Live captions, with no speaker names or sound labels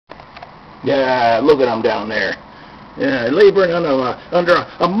Yeah, look at them down there. Yeah, laboring under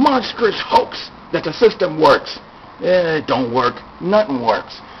a monstrous hoax that the system works. Yeah, it don't work. Nothing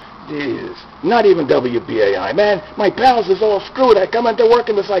works. Jesus. Not even WBAI. Man, my pals is all screwed. I come into work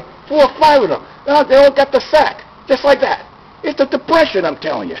and there's like 4 or 5 of them. They all got the sack. Just like that. It's a depression, I'm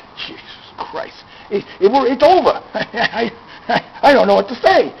telling you. Jesus Christ. It's over. I don't know what to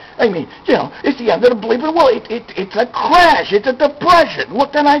say. I mean, you know, it's the end of the bleeping world. It's a crash. It's a depression.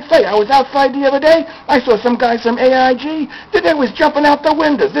 What can I say? I was outside the other day. I saw some guys from AIG. They was jumping out the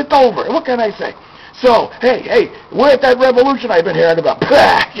windows. It's over. What can I say? So, hey, we're at that revolution I've been hearing about.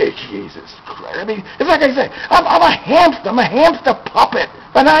 Jesus Christ. I mean, it's like I say, I'm a hamster. I'm a hamster puppet.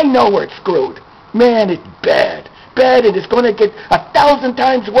 But I know we're screwed. Man, it's bad. Bad, and it's going to get 1,000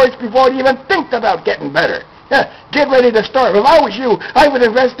 times worse before you even think about getting better. Yeah, get ready to start. If I was you, I would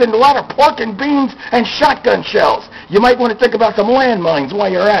invest in a lot of pork and beans and shotgun shells. You might want to think about some landmines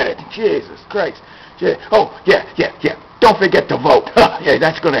while you're at it. Jesus Christ. Yeah. Oh, yeah. Don't forget to vote. Yeah,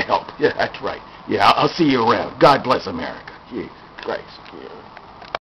 that's going to help. Yeah, that's right. Yeah, I'll see you around. God bless America. Jesus Christ. Yeah.